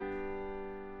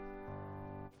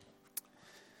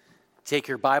Take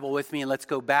your Bible with me and let's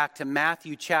go back to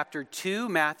Matthew chapter 2.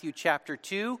 Matthew chapter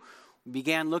 2. We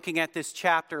began looking at this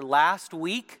chapter last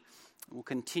week. We'll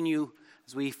continue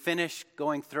as we finish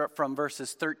going through from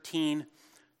verses 13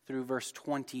 through verse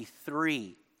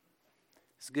 23.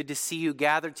 It's good to see you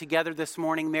gathered together this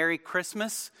morning. Merry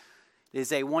Christmas. It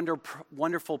is a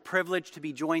wonderful privilege to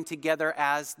be joined together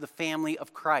as the family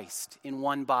of Christ in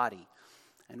one body.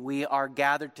 And we are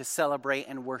gathered to celebrate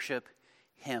and worship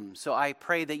Him. So I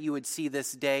pray that you would see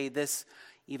this day, this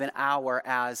even hour,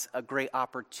 as a great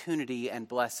opportunity and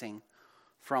blessing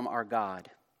from our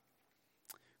God.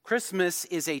 Christmas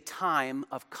is a time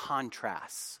of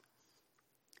contrasts.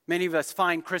 Many of us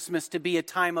find Christmas to be a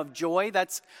time of joy.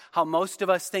 That's how most of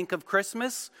us think of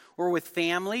Christmas. We're with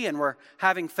family and we're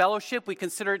having fellowship. We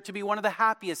consider it to be one of the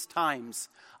happiest times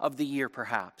of the year,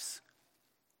 perhaps.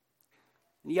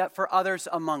 And yet for others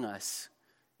among us,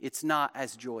 it's not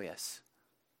as joyous.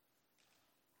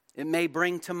 It may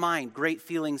bring to mind great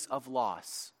feelings of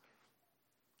loss,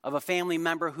 of a family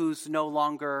member who's no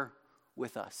longer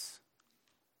with us,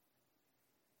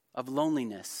 of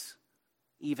loneliness,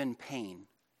 even pain.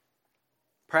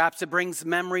 Perhaps it brings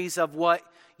memories of what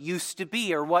used to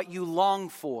be or what you long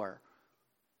for,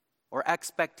 or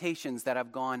expectations that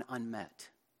have gone unmet.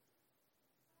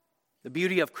 The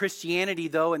beauty of Christianity,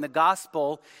 though, in the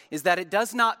gospel is that it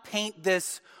does not paint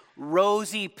this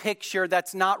rosy picture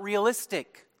that's not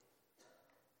realistic,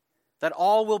 that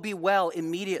all will be well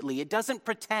immediately. It doesn't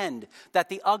pretend that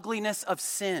the ugliness of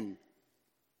sin,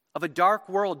 of a dark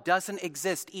world, doesn't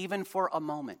exist even for a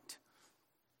moment.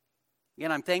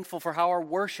 Again, I'm thankful for how our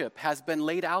worship has been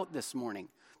laid out this morning.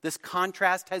 This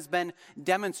contrast has been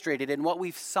demonstrated in what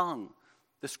we've sung,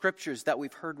 the scriptures that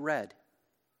we've heard read.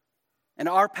 And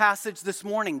our passage this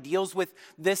morning deals with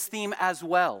this theme as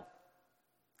well,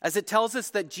 as it tells us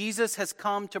that Jesus has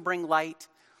come to bring light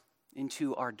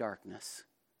into our darkness.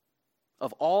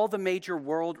 Of all the major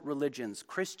world religions,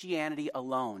 Christianity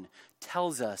alone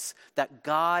tells us that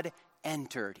God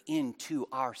entered into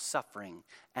our suffering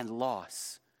and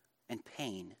loss and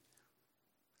pain.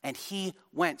 And He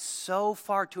went so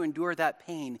far to endure that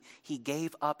pain, He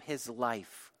gave up His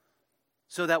life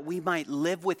so that we might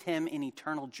live with Him in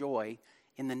eternal joy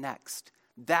in the next.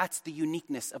 That's the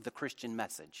uniqueness of the Christian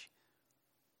message.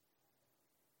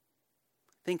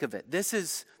 Think of it. This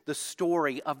is the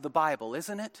story of the Bible,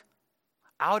 isn't it?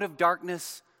 Out of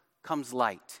darkness comes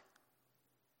light.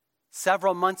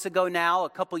 Several months ago now, a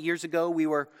couple years ago, we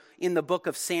were in the book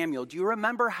of Samuel. Do you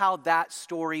remember how that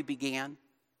story began?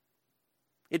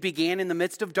 It began in the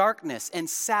midst of darkness and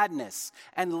sadness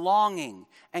and longing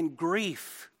and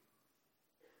grief.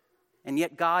 And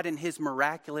yet God, in His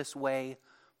miraculous way,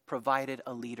 provided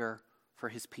a leader for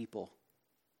His people.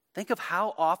 Think of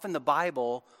how often the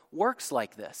Bible works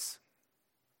like this.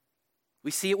 We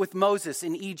see it with Moses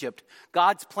in Egypt.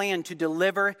 God's plan to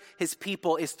deliver His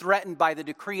people is threatened by the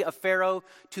decree of Pharaoh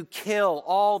to kill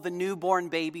all the newborn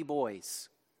baby boys.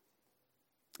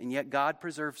 And yet God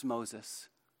preserves Moses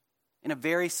in a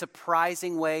very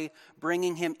surprising way,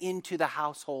 bringing him into the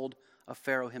household of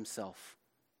Pharaoh himself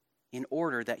in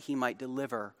order that he might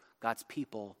deliver God's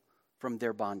people from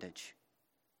their bondage.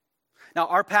 Now,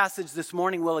 our passage this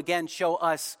morning will again show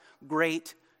us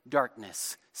great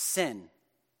darkness, sin.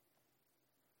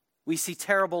 We see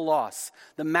terrible loss,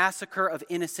 the massacre of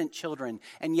innocent children,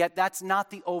 and yet that's not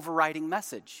the overriding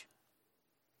message.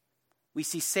 We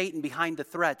see Satan behind the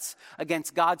threats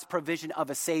against God's provision of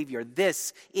a Savior.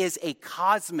 This is a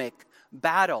cosmic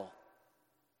battle.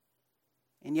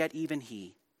 And yet even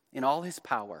He, in all His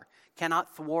power,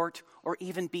 cannot thwart or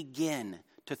even begin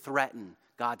to threaten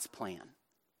God's plan.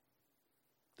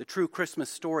 The true Christmas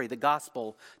story, the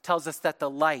gospel, tells us that the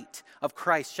light of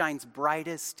Christ shines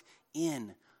brightest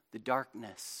in the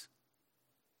darkness.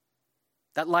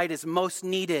 That light is most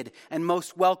needed and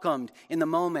most welcomed in the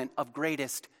moment of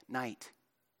greatest night.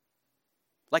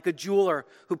 Like a jeweler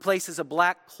who places a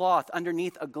black cloth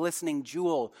underneath a glistening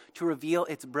jewel to reveal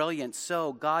its brilliance,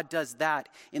 so God does that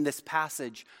in this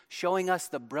passage, showing us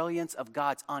the brilliance of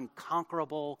God's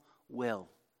unconquerable will,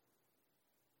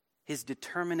 His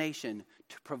determination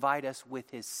to provide us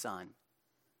with His Son.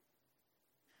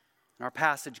 In our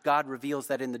passage, God reveals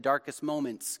that in the darkest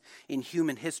moments in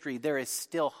human history, there is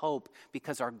still hope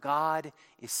because our God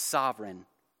is sovereign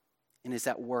and is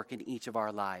at work in each of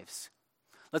our lives.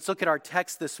 Let's look at our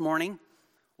text this morning.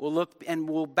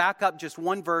 We'll back up just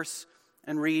one verse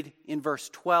and read in verse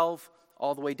 12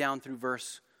 all the way down through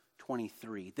verse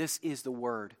 23. This is the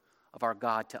word of our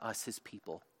God to us, His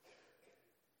people.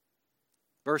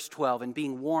 Verse 12, and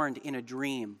being warned in a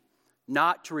dream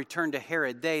not to return to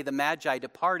Herod, they, the Magi,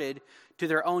 departed to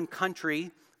their own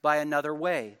country by another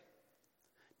way.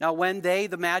 Now when they,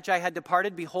 the Magi, had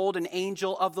departed, behold, an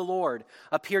angel of the Lord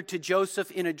appeared to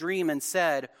Joseph in a dream and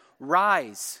said,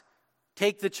 Rise,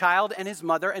 take the child and his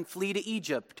mother and flee to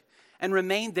Egypt, and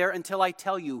remain there until I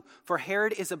tell you, for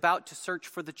Herod is about to search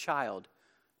for the child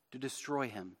to destroy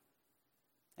him.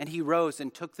 And he rose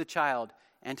and took the child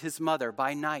and his mother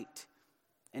by night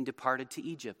and departed to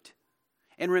Egypt,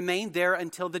 and remained there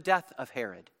until the death of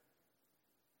Herod.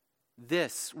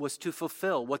 This was to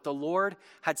fulfill what the Lord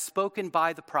had spoken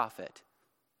by the prophet,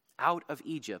 Out of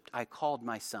Egypt I called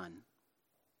my son.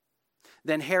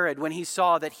 Then Herod, when he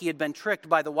saw that he had been tricked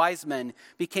by the wise men,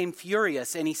 became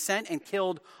furious, and he sent and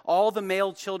killed all the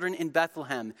male children in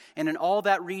Bethlehem and in all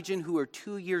that region who were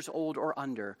 2 years old or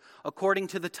under, according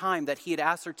to the time that he had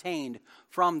ascertained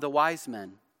from the wise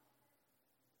men.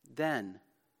 Then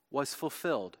was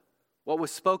fulfilled what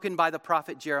was spoken by the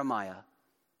prophet Jeremiah.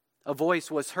 A voice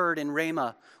was heard in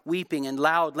Ramah, weeping and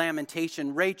loud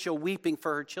lamentation, Rachel weeping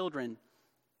for her children.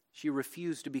 She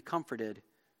refused to be comforted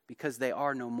because they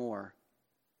are no more.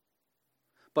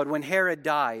 But when Herod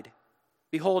died,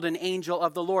 behold, an angel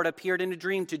of the Lord appeared in a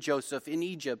dream to Joseph in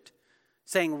Egypt,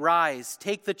 saying, Rise,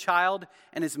 take the child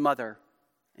and his mother,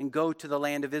 and go to the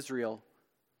land of Israel,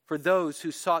 for those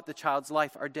who sought the child's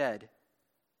life are dead.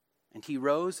 And he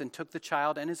rose and took the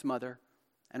child and his mother,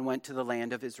 and went to the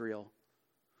land of Israel.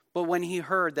 But when he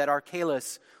heard that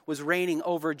Archelaus was reigning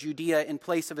over Judea in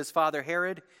place of his father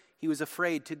Herod, he was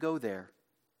afraid to go there.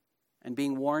 And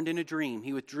being warned in a dream,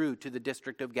 he withdrew to the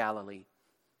district of Galilee.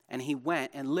 And he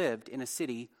went and lived in a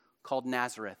city called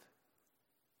Nazareth,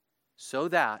 so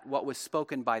that what was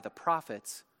spoken by the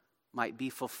prophets might be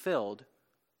fulfilled,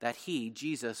 that he,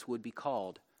 Jesus, would be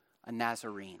called a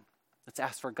Nazarene. Let's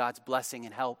ask for God's blessing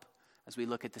and help as we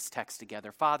look at this text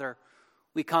together. Father,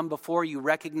 we come before you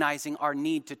recognizing our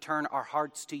need to turn our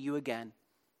hearts to you again.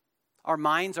 Our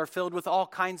minds are filled with all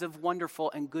kinds of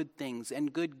wonderful and good things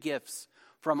and good gifts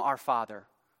from our Father.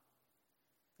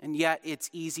 And yet it's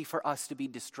easy for us to be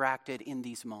distracted in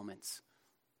these moments.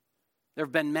 There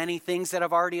have been many things that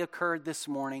have already occurred this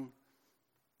morning.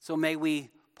 So may we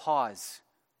pause,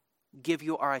 give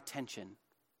you our attention,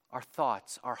 our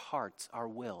thoughts, our hearts, our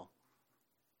will.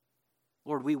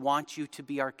 Lord, we want you to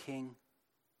be our King.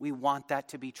 We want that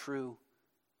to be true.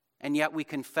 And yet we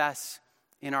confess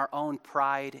in our own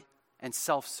pride and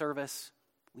self-service,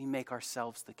 we make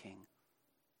ourselves the king.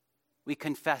 We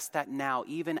confess that now,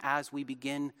 even as we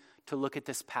begin to look at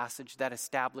this passage that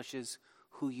establishes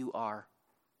who you are.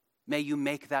 May you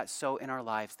make that so in our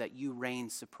lives, that you reign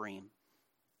supreme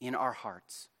in our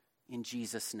hearts. In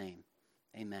Jesus' name,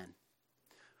 amen.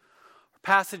 Our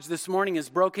passage this morning is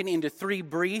broken into 3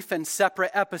 brief and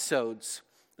separate episodes.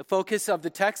 The focus of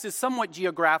the text is somewhat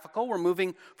geographical. We're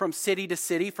moving from city to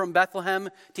city, from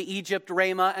Bethlehem to Egypt,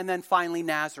 Ramah, and then finally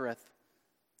Nazareth.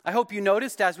 I hope you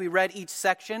noticed as we read each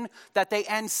section that they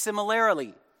end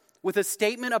similarly with a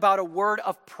statement about a word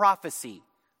of prophecy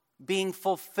being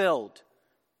fulfilled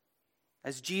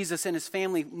as Jesus and his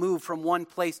family move from one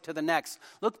place to the next.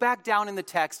 Look back down in the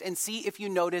text and see if you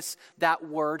notice that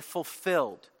word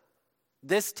fulfilled.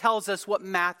 This tells us what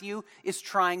Matthew is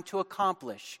trying to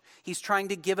accomplish. He's trying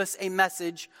to give us a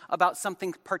message about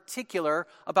something particular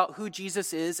about who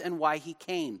Jesus is and why he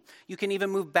came. You can even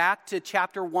move back to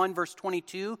chapter 1, verse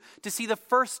 22 to see the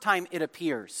first time it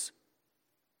appears.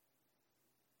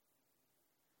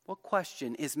 What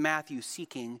question is Matthew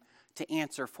seeking to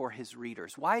answer for his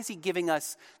readers? Why is he giving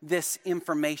us this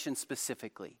information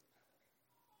specifically?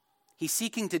 He's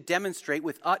seeking to demonstrate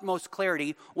with utmost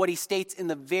clarity what he states in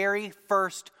the very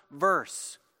first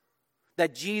verse,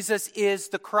 that Jesus is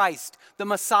the Christ, the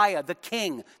Messiah, the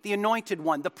King, the Anointed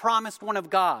One, the promised one of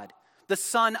God, the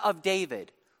Son of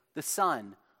David, the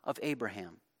Son of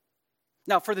Abraham.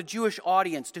 Now, for the Jewish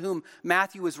audience to whom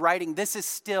Matthew is writing, this is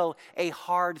still a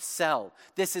hard sell.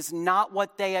 This is not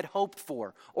what they had hoped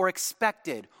for or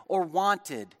expected or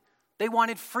wanted. They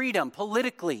wanted freedom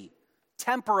politically,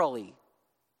 temporally.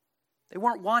 They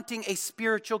weren't wanting a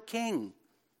spiritual king.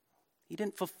 He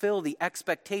didn't fulfill the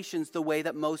expectations the way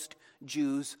that most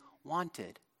Jews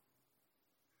wanted.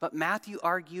 But Matthew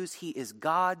argues he is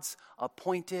God's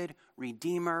appointed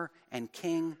Redeemer and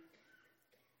King.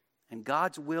 And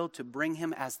God's will to bring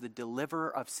him as the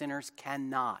deliverer of sinners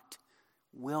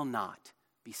will not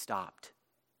be stopped.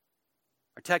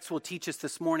 Our text will teach us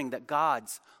this morning that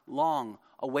God's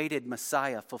long-awaited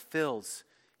Messiah fulfills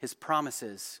his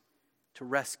promises to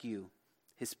rescue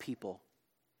his people.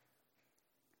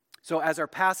 So as our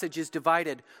passage is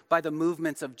divided by the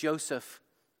movements of Joseph,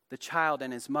 the child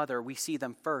and his mother, we see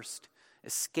them first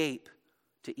escape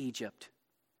to Egypt.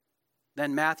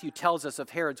 Then Matthew tells us of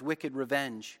Herod's wicked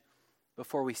revenge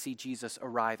before we see Jesus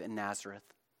arrive in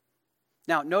Nazareth.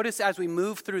 Now, notice as we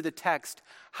move through the text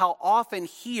how often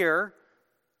here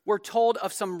we're told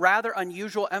of some rather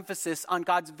unusual emphasis on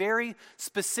God's very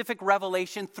specific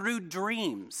revelation through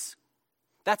dreams.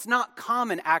 That's not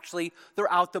common, actually,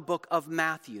 throughout the book of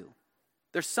Matthew.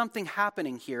 There's something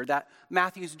happening here that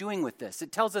Matthew's doing with this.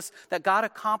 It tells us that God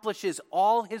accomplishes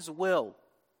all his will,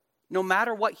 no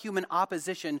matter what human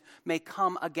opposition may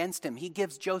come against him. He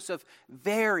gives Joseph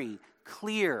very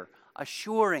clear,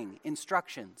 assuring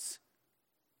instructions.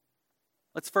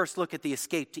 Let's first look at the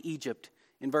escape to Egypt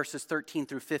in verses 13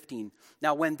 through 15.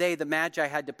 Now, when they, the Magi,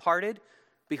 had departed,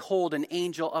 behold, an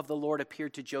angel of the Lord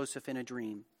appeared to Joseph in a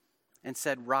dream and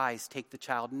said, "Rise, take the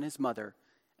child and his mother,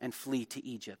 and flee to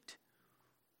Egypt."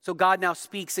 So God now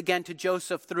speaks again to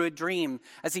Joseph through a dream,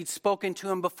 as he'd spoken to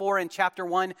him before in chapter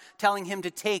 1, telling him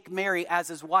to take Mary as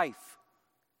his wife.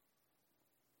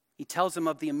 He tells him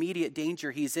of the immediate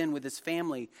danger he's in with his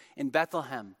family in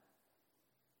Bethlehem.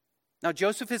 Now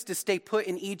Joseph is to stay put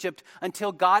in Egypt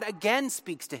until God again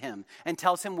speaks to him and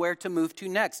tells him where to move to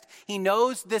next. He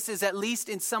knows this is at least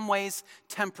in some ways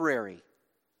temporary.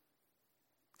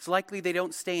 It's likely they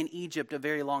don't stay in Egypt a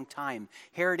very long time.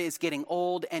 Herod is getting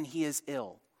old and he is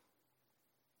ill.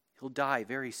 He'll die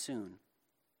very soon.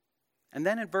 And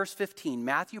then in verse 15,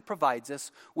 Matthew provides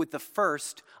us with the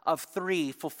first of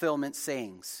 3 fulfillment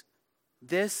sayings.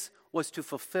 This was to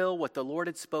fulfill what the Lord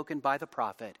had spoken by the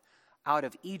prophet, "Out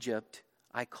of Egypt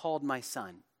I called my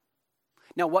son."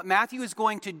 Now, what Matthew is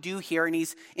going to do here, and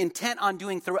he's intent on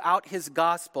doing throughout his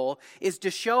gospel, is to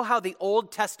show how the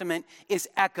Old Testament is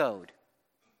echoed.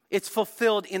 It's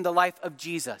fulfilled in the life of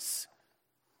Jesus.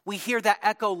 We hear that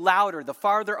echo louder the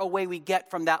farther away we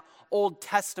get from that Old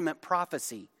Testament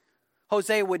prophecy.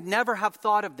 Hosea would never have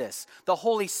thought of this. The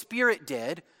Holy Spirit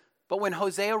did, but when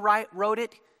Hosea wrote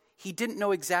it, he didn't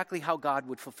know exactly how God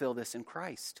would fulfill this in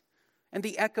Christ. And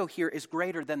the echo here is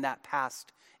greater than that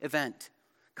past event.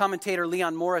 Commentator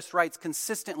Leon Morris writes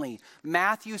consistently,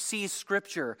 Matthew sees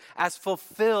Scripture as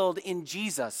fulfilled in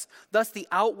Jesus. Thus, the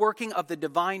outworking of the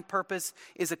divine purpose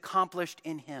is accomplished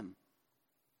in him.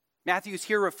 Matthew's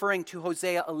here referring to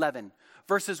Hosea 11.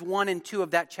 Verses 1 and 2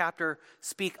 of that chapter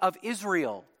speak of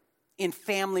Israel in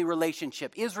family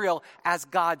relationship, Israel as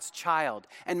God's child.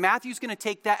 And Matthew's going to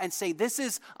take that and say this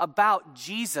is about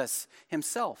Jesus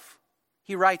himself.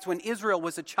 He writes, "When Israel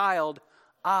was a child,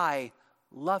 I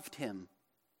loved him.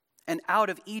 And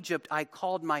out of Egypt I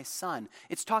called my son."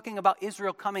 It's talking about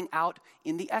Israel coming out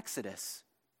in the Exodus.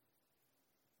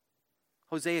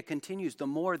 Hosea continues, "The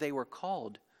more they were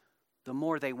called, the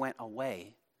more they went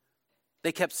away.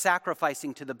 They kept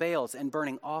sacrificing to the Baals and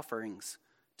burning offerings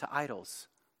to idols."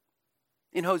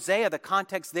 In Hosea, the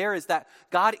context there is that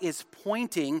God is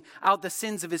pointing out the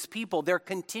sins of his people, their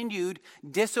continued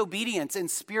disobedience and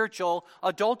spiritual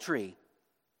adultery.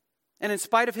 And in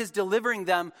spite of his delivering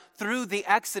them through the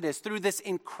Exodus, through this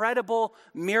incredible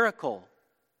miracle,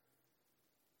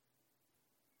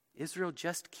 Israel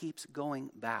just keeps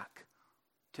going back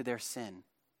to their sin.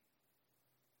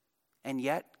 And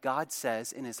yet, God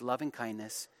says in his loving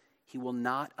kindness, he will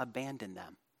not abandon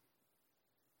them.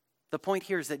 The point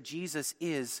here is that Jesus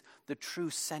is the true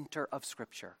center of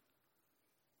Scripture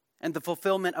and the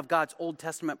fulfillment of God's Old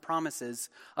Testament promises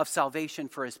of salvation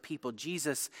for his people.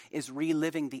 Jesus is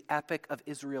reliving the epic of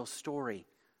Israel's story.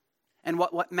 And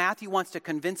what Matthew wants to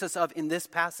convince us of in this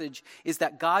passage is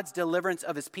that God's deliverance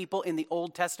of his people in the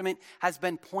Old Testament has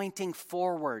been pointing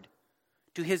forward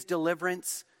to his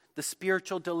deliverance, the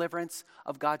spiritual deliverance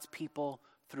of God's people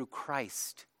through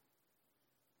Christ.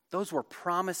 Those were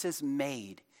promises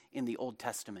made in the Old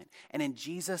Testament. And in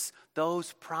Jesus,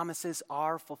 those promises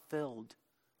are fulfilled.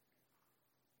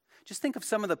 Just think of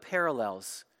some of the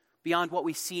parallels beyond what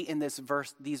we see in these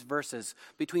verses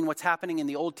between what's happening in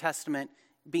the Old Testament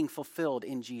being fulfilled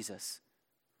in Jesus.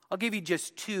 I'll give you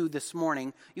just 2 this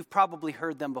morning. You've probably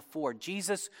heard them before.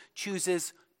 Jesus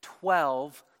chooses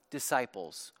 12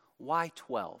 disciples. Why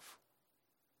 12?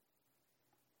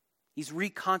 He's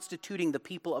reconstituting the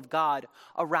people of God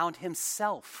around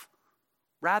himself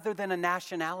rather than a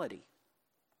nationality.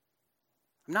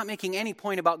 I'm not making any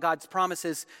point about God's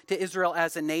promises to Israel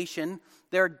as a nation.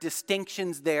 There are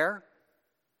distinctions there.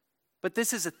 But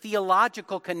this is a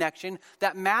theological connection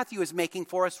that Matthew is making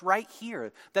for us right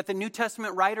here, that the New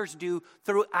Testament writers do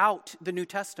throughout the New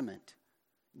Testament.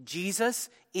 Jesus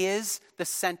is the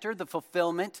center, the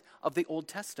fulfillment of the Old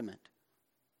Testament.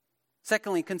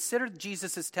 Secondly, consider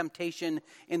Jesus' temptation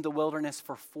in the wilderness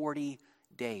for 40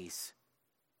 days.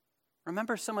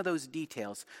 Remember some of those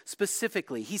details.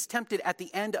 Specifically, he's tempted at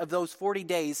the end of those 40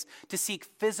 days to seek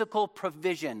physical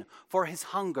provision for his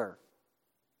hunger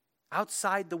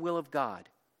outside the will of God,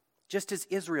 just as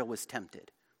Israel was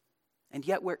tempted. And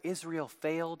yet where Israel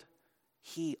failed,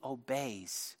 he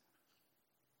obeys.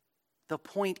 The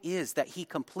point is that he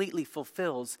completely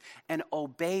fulfills and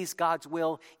obeys God's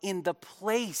will in the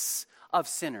place of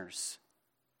sinners,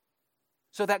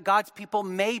 so that God's people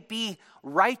may be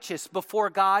righteous before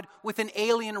God with an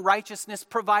alien righteousness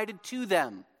provided to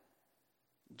them.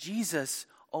 Jesus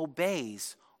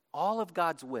obeys all of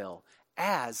God's will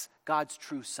as God's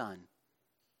true Son.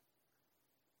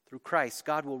 Through Christ,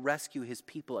 God will rescue his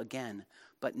people again,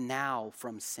 but now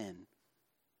from sin.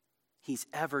 He's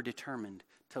ever determined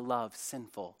to love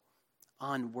sinful,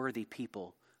 unworthy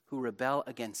people who rebel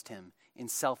against him in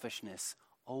selfishness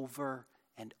over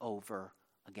and over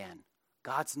again.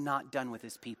 God's not done with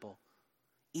his people.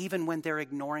 Even when they're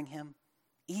ignoring him,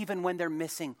 even when they're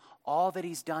missing all that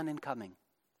he's done in coming,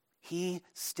 he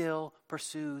still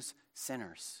pursues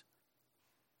sinners.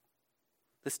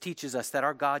 This teaches us that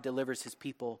our God delivers his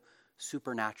people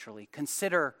supernaturally.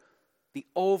 Consider the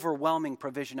overwhelming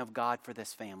provision of God for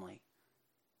this family.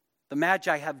 The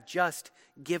Magi have just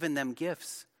given them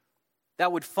gifts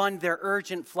that would fund their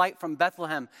urgent flight from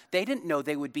Bethlehem. They didn't know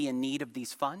they would be in need of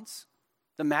these funds.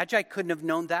 The Magi couldn't have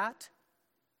known that.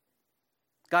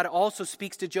 God also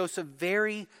speaks to Joseph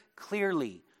very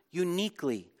clearly,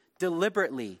 uniquely,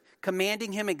 deliberately,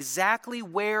 commanding him exactly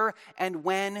where and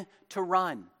when to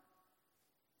run.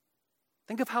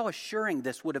 Think of how assuring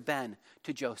this would have been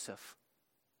to Joseph.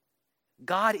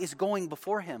 God is going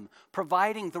before him,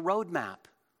 providing the roadmap.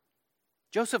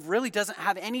 Joseph really doesn't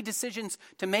have any decisions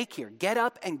to make here. Get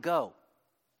up and go.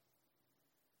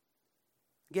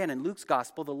 Again, in Luke's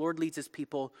gospel, the Lord leads his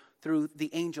people through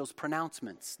the angel's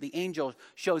pronouncements. The angel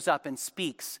shows up and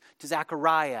speaks to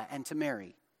Zechariah and to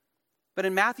Mary. But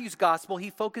in Matthew's gospel, he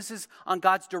focuses on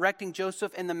God's directing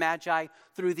Joseph and the Magi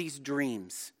through these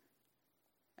dreams.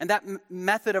 And that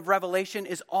method of revelation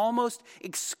is almost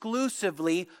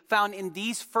exclusively found in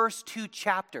these first two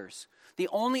chapters. The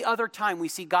only other time we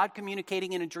see God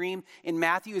communicating in a dream in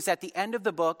Matthew is at the end of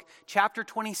the book, chapter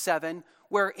 27,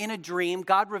 where in a dream,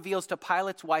 God reveals to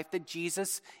Pilate's wife that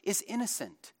Jesus is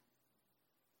innocent.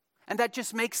 And that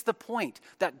just makes the point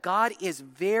that God is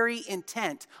very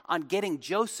intent on getting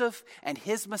Joseph and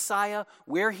his Messiah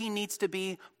where he needs to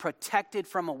be, protected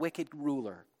from a wicked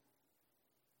ruler.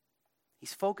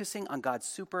 He's focusing on God's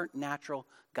supernatural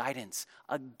guidance,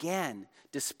 again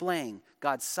displaying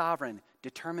God's sovereign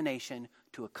determination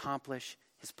to accomplish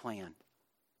his plan.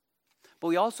 But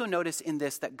we also notice in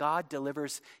this that God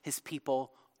delivers his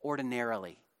people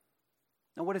ordinarily.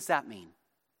 Now, what does that mean?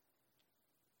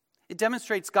 It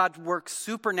demonstrates God's work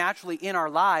supernaturally in our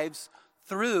lives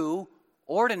through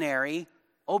ordinary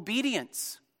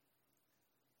obedience.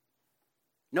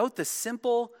 Note the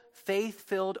simple,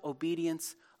 faith-filled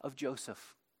obedience of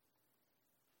Joseph.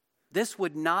 This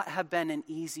would not have been an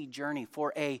easy journey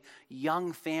for a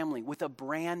young family with a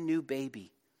brand new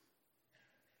baby.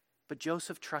 But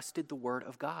Joseph trusted the word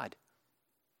of God.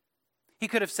 He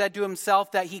could have said to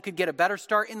himself that he could get a better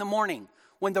start in the morning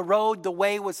when the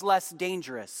way was less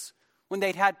dangerous, when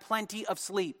they'd had plenty of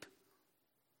sleep.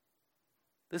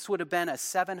 This would have been a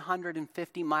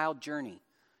 750-mile journey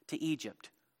to Egypt.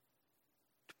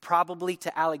 Probably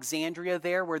to Alexandria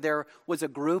there, where there was a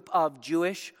group of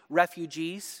Jewish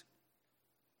refugees.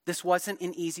 This wasn't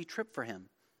an easy trip for him.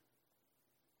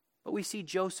 But we see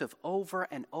Joseph over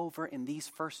and over in these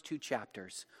first two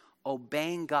chapters,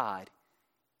 obeying God,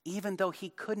 even though he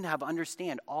couldn't have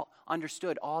understood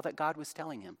all that God was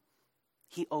telling him.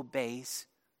 He obeys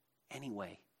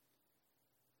anyway.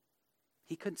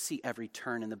 He couldn't see every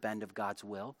turn and the bend of God's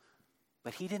will,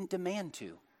 but he didn't demand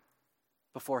to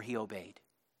before he obeyed.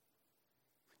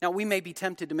 Now, we may be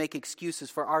tempted to make excuses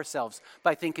for ourselves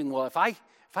by thinking, well, if I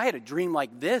had a dream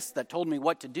like this that told me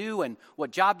what to do and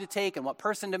what job to take and what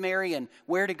person to marry and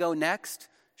where to go next,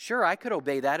 sure, I could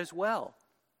obey that as well.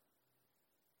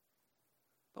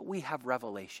 But we have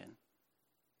revelation.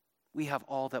 We have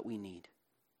all that we need.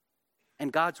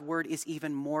 And God's word is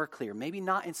even more clear. Maybe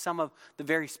not in some of the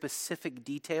very specific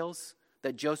details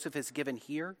that Joseph has given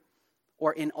here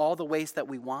or in all the ways that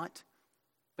we want,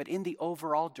 but in the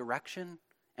overall direction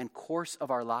and course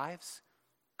of our lives,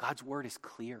 God's word is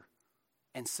clear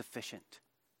and sufficient.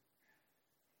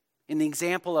 In the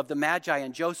example of the Magi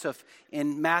and Joseph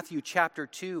in Matthew chapter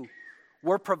 2,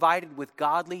 we're provided with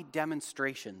godly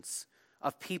demonstrations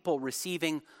of people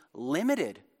receiving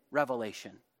limited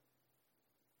revelation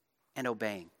and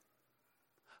obeying,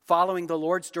 following the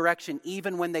Lord's direction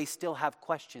even when they still have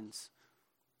questions,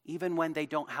 even when they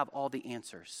don't have all the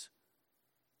answers.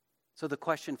 So the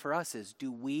question for us is,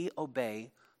 do we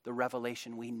obey the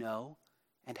revelation we know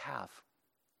and have?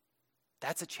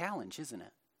 That's a challenge, isn't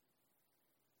it?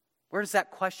 Where does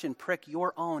that question prick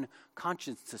your own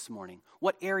conscience this morning?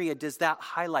 What area does that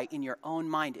highlight in your own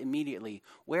mind immediately?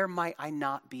 Where might I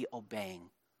not be obeying?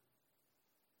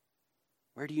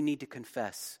 Where do you need to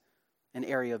confess an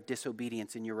area of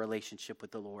disobedience in your relationship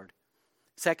with the Lord?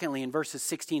 Secondly, in verses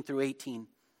 16 through 18,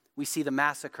 we see the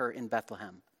massacre in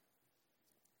Bethlehem.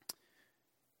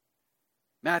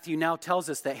 Matthew now tells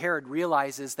us that Herod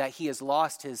realizes that he has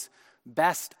lost his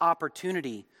best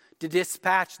opportunity to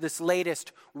dispatch this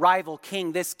latest rival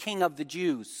king, this king of the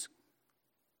Jews.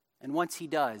 And once he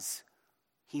does,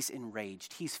 he's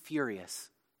enraged. He's furious.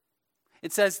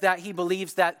 It says that he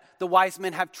believes that the wise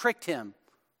men have tricked him.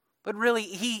 But really,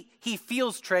 he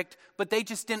feels tricked, but they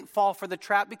just didn't fall for the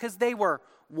trap because they were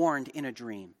warned in a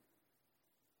dream.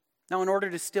 Now, in order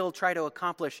to still try to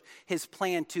accomplish his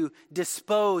plan to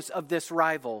dispose of this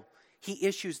rival, he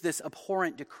issues this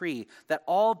abhorrent decree that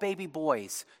all baby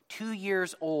boys 2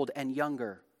 years old and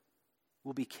younger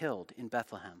will be killed in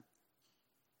Bethlehem.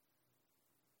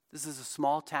 This is a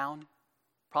small town,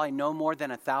 probably no more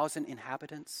than 1,000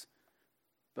 inhabitants,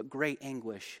 but great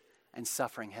anguish and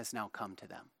suffering has now come to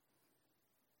them.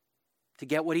 To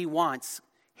get what he wants,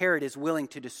 Herod is willing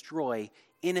to destroy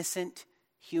innocent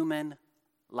human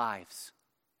lives.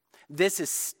 This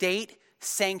is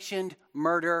state-sanctioned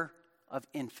murder of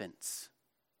infants.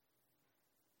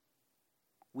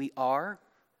 We are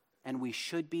and we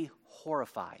should be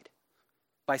horrified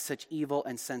by such evil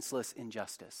and senseless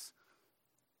injustice.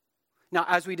 Now,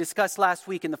 as we discussed last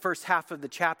week in the first half of the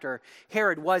chapter,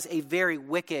 Herod was a very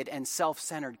wicked and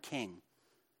self-centered king.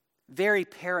 Very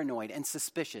paranoid and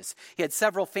suspicious. He had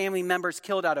several family members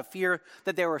killed out of fear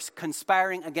that they were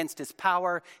conspiring against his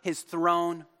power, his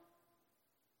throne.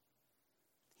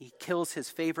 He kills his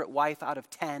favorite wife out of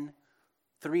 10,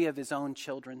 3 of his own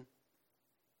children.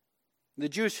 The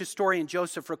Jewish historian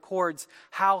Joseph records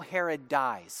how Herod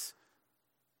dies.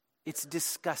 It's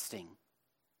disgusting.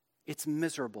 It's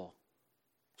miserable.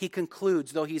 He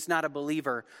concludes, though he's not a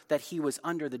believer, that he was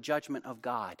under the judgment of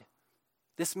God.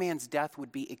 This man's death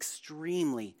would be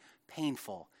extremely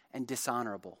painful and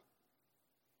dishonorable.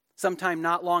 Sometime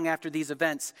not long after these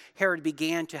events, Herod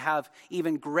began to have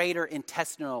even greater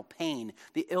intestinal pain.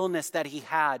 The illness that he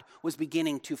had was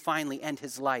beginning to finally end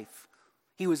his life.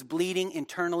 He was bleeding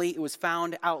internally. It was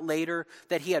found out later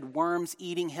that he had worms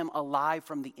eating him alive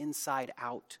from the inside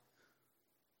out.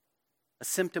 A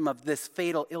symptom of this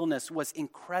fatal illness was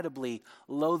incredibly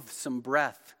loathsome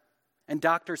breath, and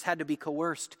doctors had to be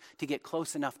coerced to get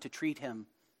close enough to treat him,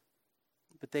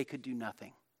 but they could do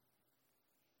nothing.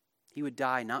 He would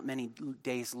die not many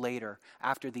days later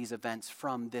after these events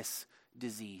from this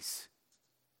disease.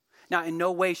 Now, in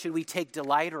no way should we take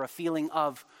delight or a feeling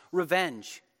of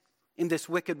revenge in this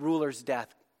wicked ruler's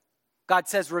death. God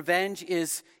says revenge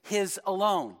is his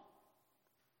alone.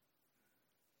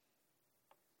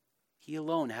 He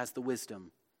alone has the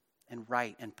wisdom and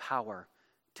right and power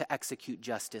to execute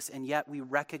justice, and yet we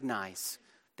recognize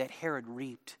that Herod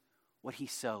reaped what he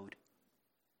sowed.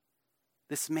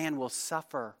 This man will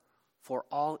suffer for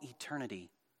all eternity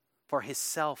for his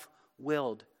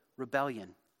self-willed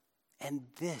rebellion. And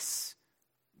this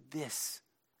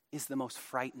is the most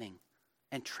frightening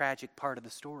and tragic part of the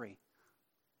story.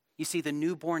 You see, the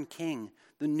newborn king,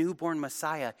 the newborn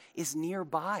Messiah, is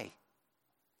nearby.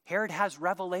 Herod has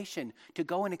revelation to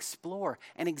go and explore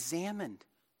and examine.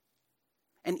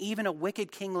 And even a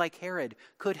wicked king like Herod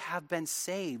could have been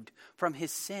saved from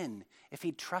his sin if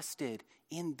he trusted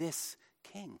in this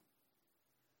king.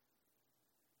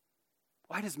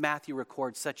 Why does Matthew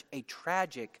record such a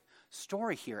tragic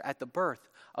story here at the birth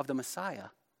of the Messiah?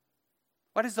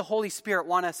 Why does the Holy Spirit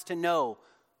want us to know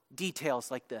details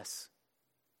like this?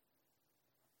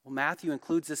 Well, Matthew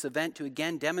includes this event to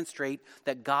again demonstrate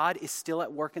that God is still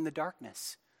at work in the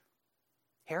darkness.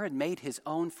 Herod made his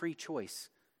own free choice.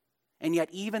 And yet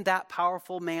even that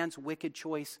powerful man's wicked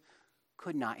choice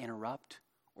could not interrupt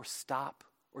or stop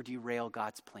or derail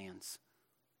God's plans.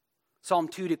 Psalm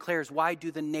 2 declares, "Why do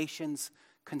the nations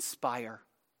conspire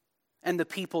and the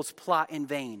peoples plot in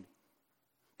vain?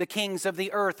 The kings of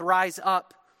the earth rise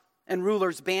up and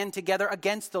rulers band together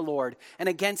against the Lord and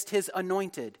against his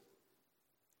anointed.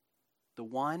 The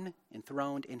one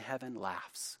enthroned in heaven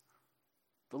laughs.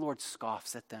 The Lord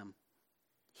scoffs at them.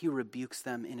 He rebukes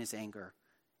them in his anger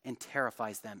and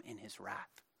terrifies them in his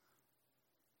wrath."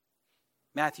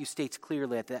 Matthew states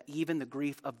clearly that even the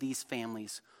grief of these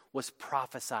families was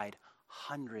prophesied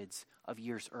hundreds of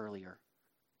years earlier.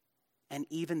 And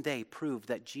even they proved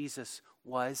that Jesus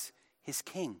was his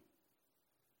king.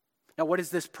 Now, what is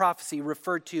this prophecy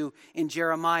referred to in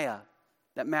Jeremiah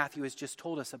that Matthew has just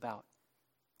told us about?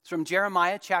 It's from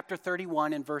Jeremiah chapter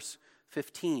 31 and verse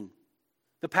 15.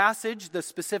 The passage, the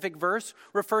specific verse,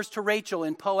 refers to Rachel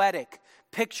in poetic,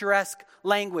 picturesque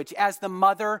language as the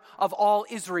mother of all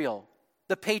Israel,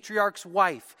 the patriarch's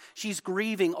wife. She's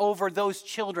grieving over those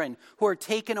children who are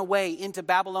taken away into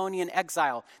Babylonian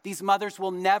exile. These mothers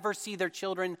will never see their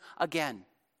children again.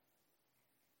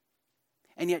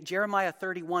 And yet Jeremiah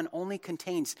 31 only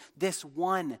contains this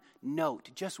one note,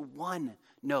 just one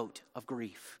note of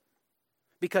grief.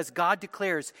 Because God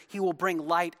declares he will bring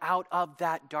light out of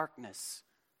that darkness.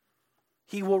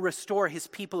 He will restore his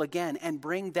people again and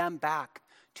bring them back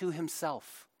to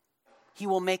himself. He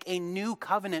will make a new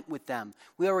covenant with them,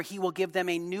 where he will give them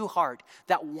a new heart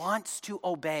that wants to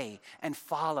obey and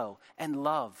follow and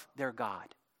love their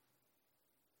God.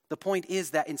 The point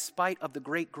is that in spite of the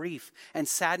great grief and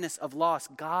sadness of loss,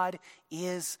 God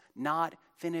is not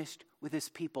finished with his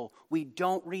people. We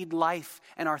don't read life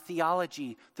and our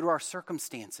theology through our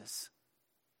circumstances.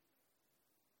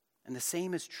 And the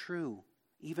same is true,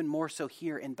 even more so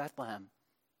here in Bethlehem.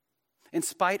 In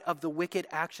spite of the wicked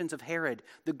actions of Herod,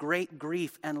 the great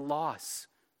grief and loss,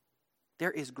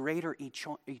 there is greater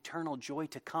eternal joy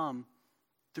to come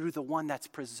through the one that's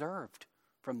preserved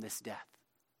from this death.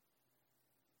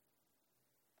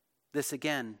 This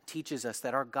again teaches us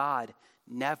that our God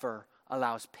never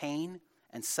allows pain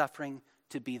and suffering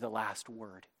to be the last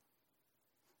word.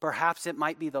 Perhaps it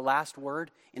might be the last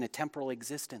word in a temporal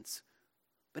existence,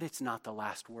 but it's not the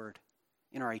last word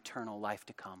in our eternal life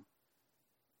to come.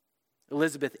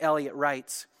 Elizabeth Elliot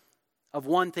writes, "Of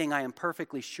one thing I am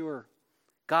perfectly sure,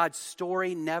 God's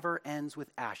story never ends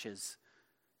with ashes.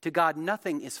 To God,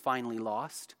 nothing is finally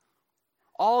lost.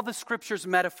 All the scripture's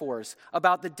metaphors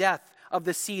about the death of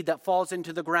the seed that falls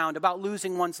into the ground, about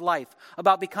losing one's life,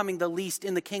 about becoming the least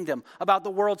in the kingdom, about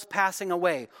the world's passing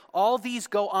away, all these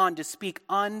go on to speak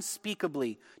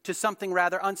unspeakably to something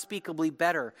rather unspeakably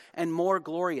better and more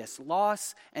glorious.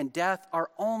 Loss and death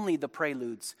are only the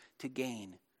preludes to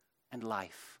gain and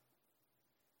life."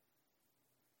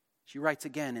 She writes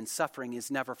again, "And suffering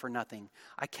is never for nothing.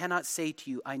 I cannot say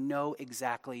to you, I know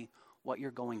exactly what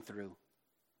you're going through.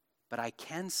 But I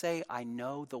can say I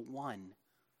know the one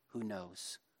who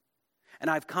knows. And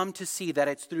I've come to see that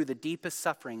it's through the deepest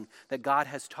suffering that God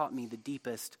has taught me the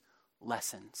deepest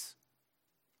lessons."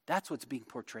 That's what's being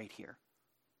portrayed here.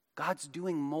 God's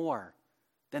doing more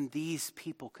than these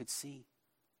people could see.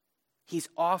 He's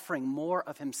offering more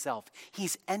of himself.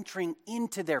 He's entering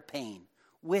into their pain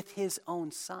with his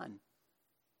own son.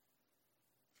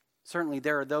 Certainly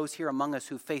there are those here among us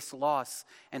who face loss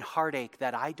and heartache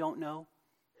that I don't know,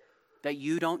 that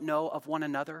you don't know of one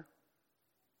another.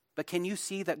 But can you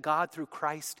see that God through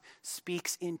Christ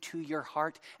speaks into your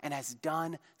heart and has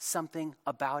done something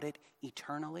about it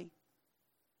eternally?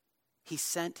 He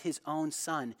sent his own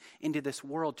son into this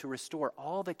world to restore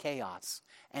all the chaos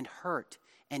and hurt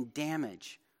and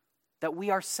damage that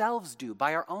we ourselves do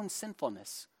by our own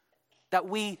sinfulness, that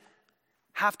we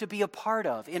have to be a part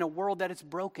of in a world that is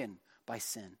broken by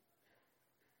sin.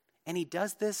 And he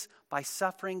does this by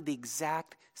suffering the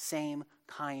exact same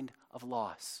kind of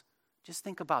loss. Just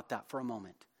think about that for a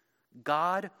moment.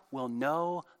 God will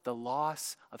know the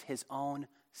loss of his own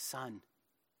son.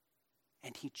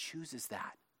 And he chooses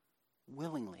that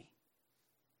willingly.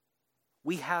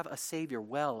 We have a Savior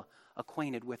well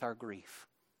acquainted with our grief.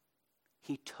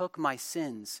 He took my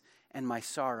sins and my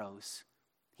sorrows.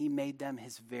 He made them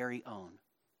his very own.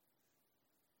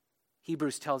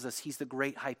 Hebrews tells us he's the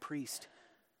great high priest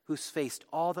who's faced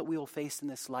all that we will face in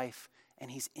this life, and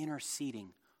he's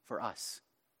interceding for us.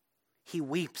 He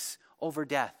weeps over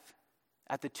death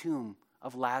at the tomb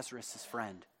of Lazarus'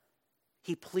 friend.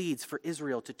 He pleads for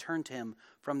Israel to turn to him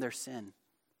from their sin.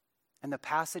 And the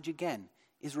passage again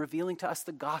is revealing to us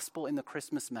the gospel in the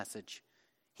Christmas message.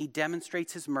 He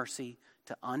demonstrates his mercy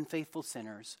to unfaithful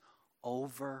sinners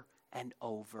over and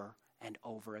over and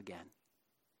over again.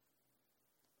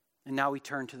 And now we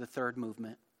turn to the third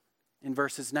movement. In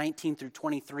verses 19 through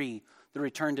 23, the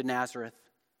return to Nazareth.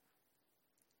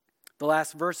 The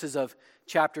last verses of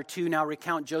chapter 2 now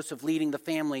recount Joseph leading the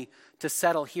family to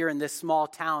settle here in this small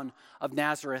town of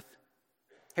Nazareth.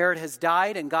 Herod has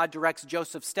died, and God directs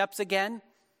Joseph's steps again.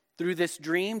 Through this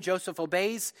dream, Joseph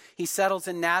obeys. He settles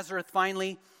in Nazareth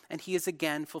finally, and he is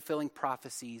again fulfilling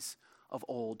prophecies of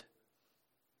old.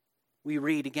 We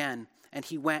read again, "And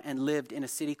he went and lived in a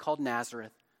city called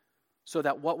Nazareth, so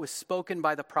that what was spoken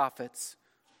by the prophets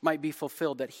might be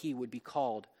fulfilled, that he would be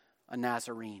called a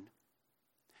Nazarene."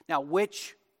 Now,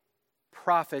 which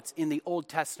prophets in the Old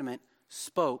Testament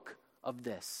spoke of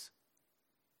this?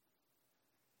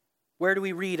 Where do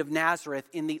we read of Nazareth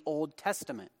in the Old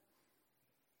Testament?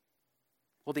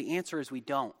 Well, the answer is we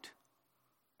don't.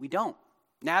 We don't.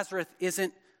 Nazareth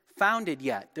isn't founded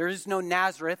yet. There is no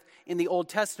Nazareth in the Old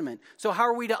Testament. So how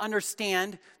are we to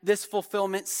understand this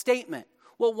fulfillment statement?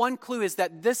 Well, one clue is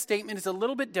that this statement is a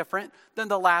little bit different than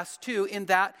the last two in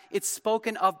that it's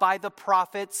spoken of by the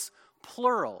prophets,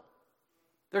 plural.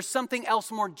 There's something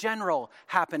else more general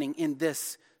happening in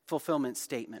this fulfillment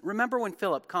statement. Remember when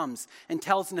Philip comes and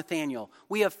tells Nathanael,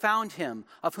 "We have found him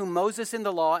of whom Moses in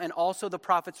the law and also the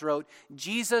prophets wrote,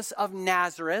 Jesus of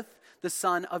Nazareth, the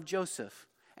son of Joseph."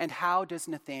 And how does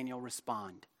Nathanael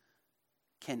respond?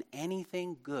 Can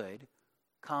anything good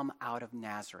come out of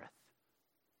Nazareth?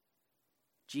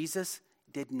 Jesus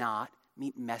did not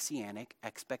meet messianic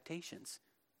expectations.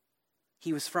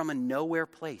 He was from a nowhere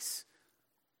place.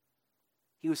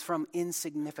 He was from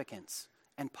insignificance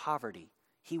and poverty.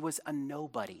 He was a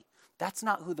nobody. That's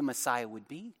not who the Messiah would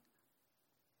be.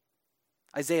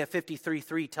 Isaiah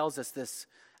 53:3 tells us this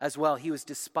as well. He was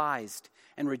despised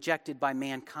and rejected by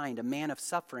mankind, a man of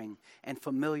suffering and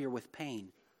familiar with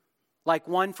pain. Like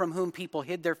one from whom people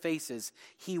hid their faces,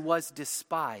 he was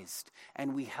despised,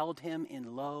 and we held him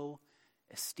in low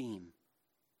esteem.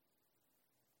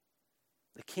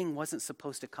 The king wasn't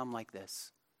supposed to come like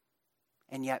this.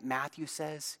 And yet Matthew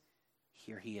says,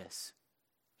 here he is.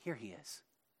 Here he is.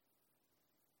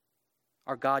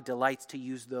 Our God delights to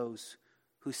use those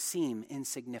who seem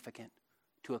insignificant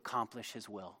to accomplish his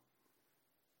will.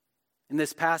 In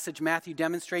this passage, Matthew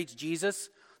demonstrates Jesus,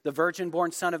 the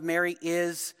virgin-born son of Mary,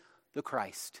 is the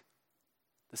Christ,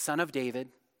 the son of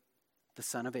David, the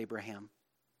son of Abraham.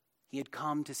 He had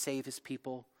come to save his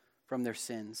people from their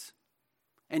sins.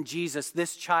 And Jesus,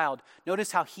 this child,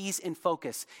 notice how he's in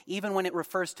focus. Even when it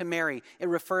refers to Mary, it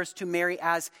refers to Mary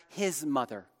as his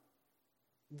mother.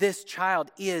 This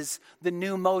child is the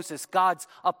new Moses, God's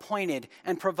appointed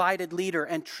and provided leader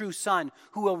and true son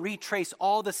who will retrace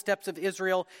all the steps of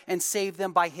Israel and save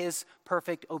them by his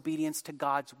perfect obedience to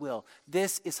God's will.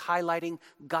 This is highlighting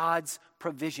God's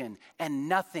provision, and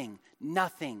nothing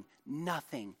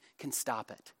can stop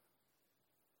it.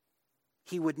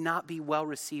 He would not be well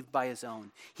received by his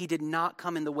own. He did not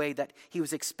come in the way that he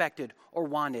was expected or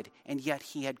wanted, and yet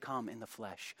he had come in the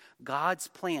flesh. God's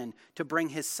plan to bring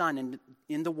his son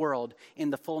in the world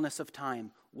in the fullness of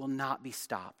time will not be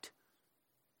stopped.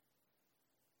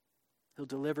 He'll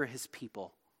deliver his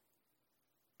people,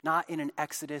 not in an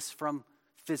exodus from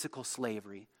physical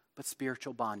slavery, but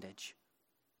spiritual bondage.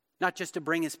 Not just to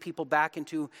bring his people back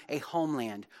into a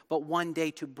homeland, but one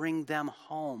day to bring them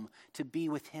home, to be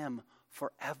with him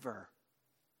forever.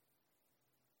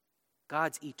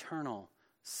 God's eternal,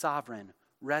 sovereign,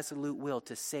 resolute will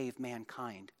to save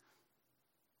mankind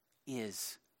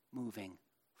is moving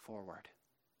forward.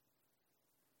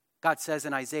 God says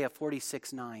in Isaiah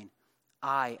 46:9,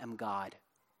 I am God,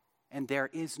 and there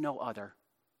is no other.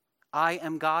 I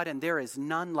am God, and there is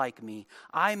none like me.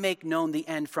 I make known the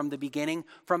end from the beginning,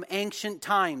 from ancient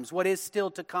times, what is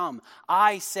still to come.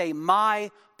 I say,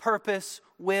 my purpose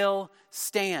will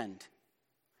stand,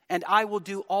 and I will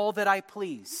do all that I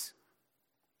please.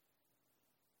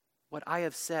 What I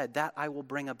have said, that I will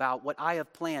bring about. What I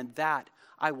have planned, that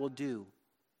I will do.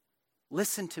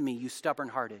 Listen to me, you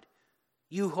stubborn-hearted.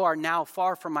 You who are now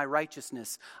far from my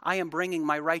righteousness. I am bringing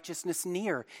my righteousness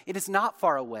near. It is not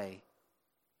far away.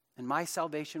 And my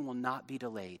salvation will not be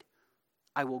delayed.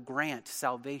 I will grant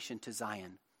salvation to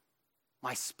Zion,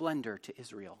 my splendor to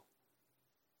Israel.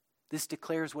 This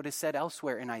declares what is said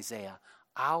elsewhere in Isaiah.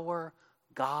 Our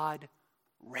God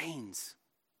reigns.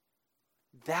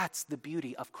 That's the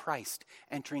beauty of Christ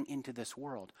entering into this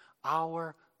world.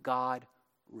 Our God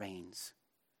reigns.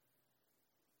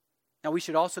 Now, we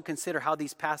should also consider how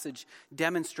these passages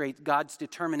demonstrate God's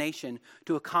determination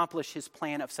to accomplish his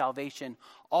plan of salvation.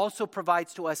 Also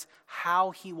provides to us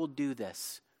how he will do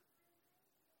this.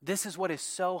 This is what is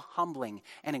so humbling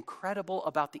and incredible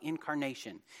about the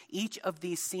incarnation. Each of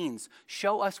these scenes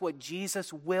show us what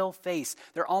Jesus will face.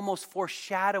 They're almost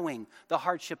foreshadowing the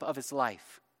hardship of his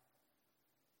life.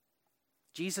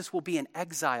 Jesus will be in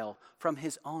exile from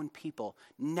his own people,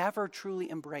 never truly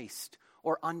embraced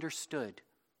or understood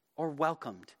or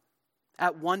welcomed.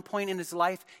 At one point in his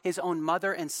life, his own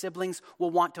mother and siblings will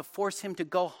want to force him to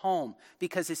go home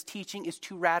because his teaching is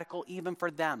too radical even for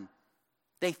them.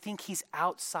 They think he's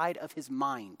outside of his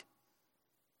mind.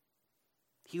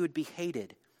 He would be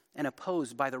hated and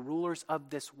opposed by the rulers of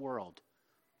this world.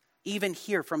 Even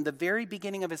here, from the very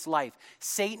beginning of his life,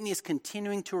 Satan is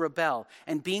continuing to rebel,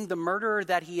 and being the murderer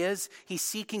that he is, he's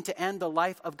seeking to end the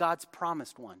life of God's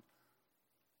promised one.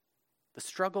 The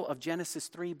struggle of Genesis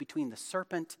 3 between the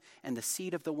serpent and the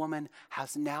seed of the woman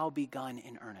has now begun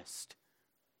in earnest.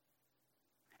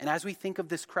 And as we think of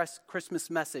this Christmas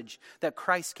message that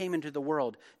Christ came into the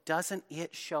world, doesn't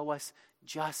it show us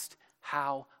just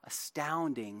how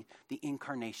astounding the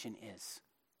incarnation is?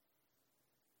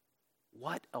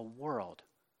 What a world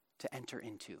to enter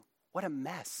into. What a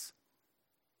mess.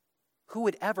 Who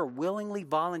would ever willingly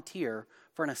volunteer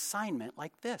for an assignment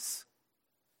like this?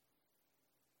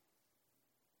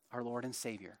 Our Lord and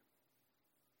Savior,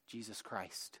 Jesus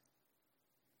Christ.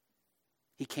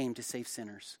 He came to save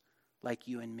sinners like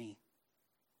you and me.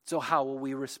 So how will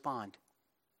we respond?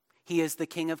 He is the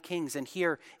King of Kings. And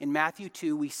here in Matthew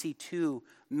 2, we see two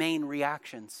main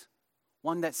reactions.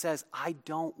 One that says, I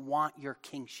don't want your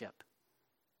kingship.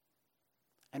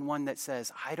 And one that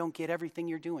says, I don't get everything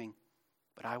you're doing,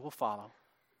 but I will follow.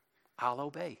 I'll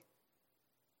obey.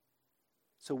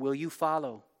 So will you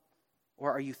follow?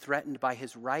 Or are you threatened by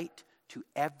his right to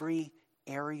every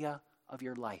area of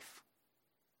your life?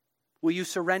 Will you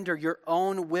surrender your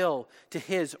own will to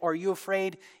his, or are you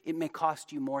afraid it may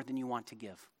cost you more than you want to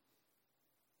give?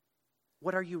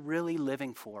 What are you really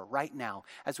living for right now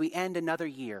as we end another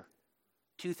year,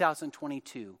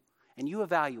 2022, and you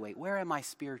evaluate, where am I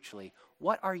spiritually?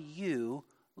 What are you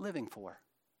living for?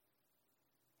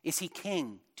 Is he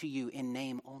king to you in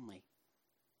name only?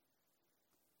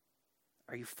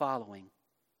 Are you following?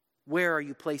 Where are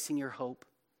you placing your hope?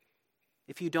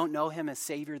 If you don't know him as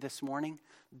Savior this morning,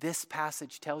 this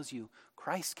passage tells you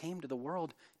Christ came to the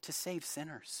world to save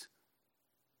sinners.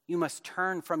 You must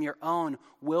turn from your own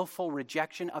willful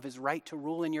rejection of his right to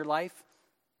rule in your life,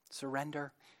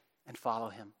 surrender, and follow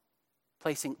him,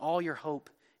 placing all your hope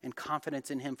and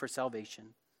confidence in him for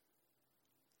salvation.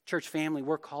 Church family,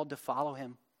 we're called to follow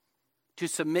him, to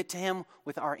submit to him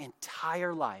with our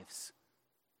entire lives.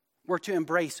 We're to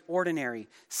embrace ordinary,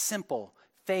 simple,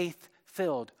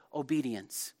 faith-filled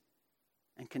obedience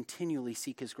and continually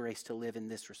seek his grace to live in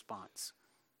this response.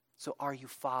 So are you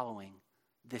following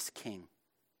this King?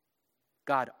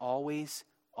 God always,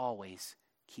 always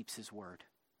keeps his word.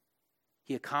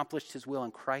 He accomplished his will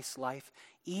in Christ's life,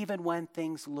 even when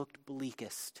things looked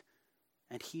bleakest.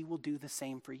 And he will do the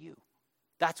same for you.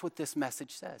 That's what this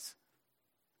message says.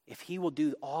 If he will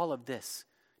do all of this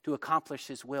to accomplish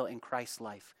his will in Christ's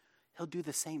life, he'll do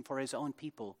the same for his own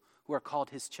people who are called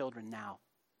his children now.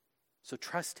 So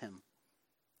trust him,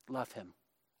 love him,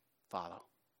 follow.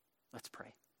 Let's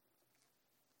pray.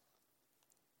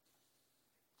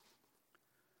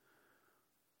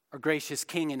 Our gracious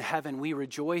King in heaven, we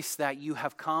rejoice that you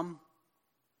have come.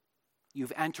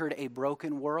 You've entered a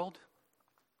broken world,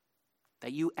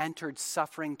 that you entered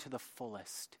suffering to the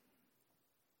fullest.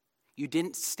 You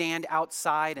didn't stand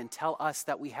outside and tell us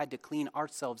that we had to clean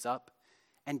ourselves up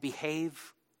and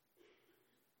behave.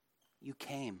 You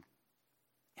came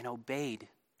and obeyed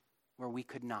where we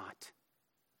could not.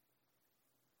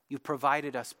 You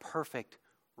provided us perfect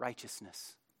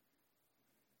righteousness.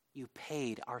 You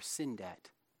paid our sin debt.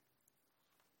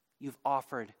 You've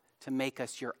offered to make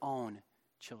us your own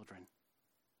children.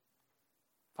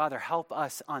 Father, help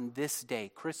us on this day,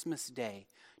 Christmas Day,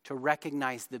 to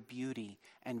recognize the beauty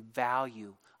and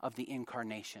value of the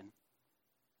incarnation.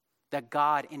 That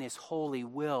God in his holy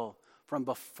will, from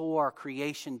before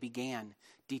creation began,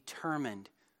 determined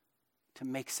to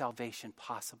make salvation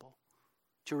possible,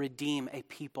 to redeem a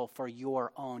people for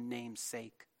your own name's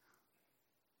sake.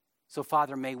 So,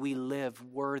 Father, may we live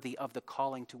worthy of the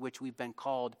calling to which we've been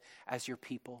called as your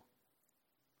people.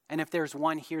 And if there's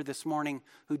one here this morning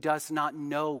who does not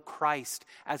know Christ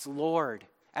as Lord,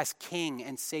 as King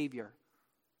and Savior,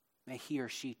 may he or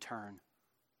she turn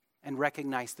and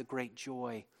recognize the great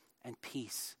joy and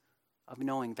peace of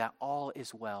knowing that all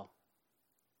is well.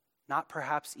 Not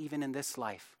perhaps even in this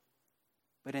life,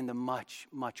 but in the much,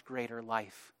 much greater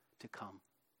life to come.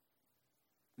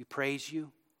 We praise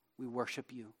you, we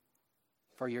worship you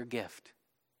for your gift.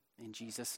 In Jesus' name.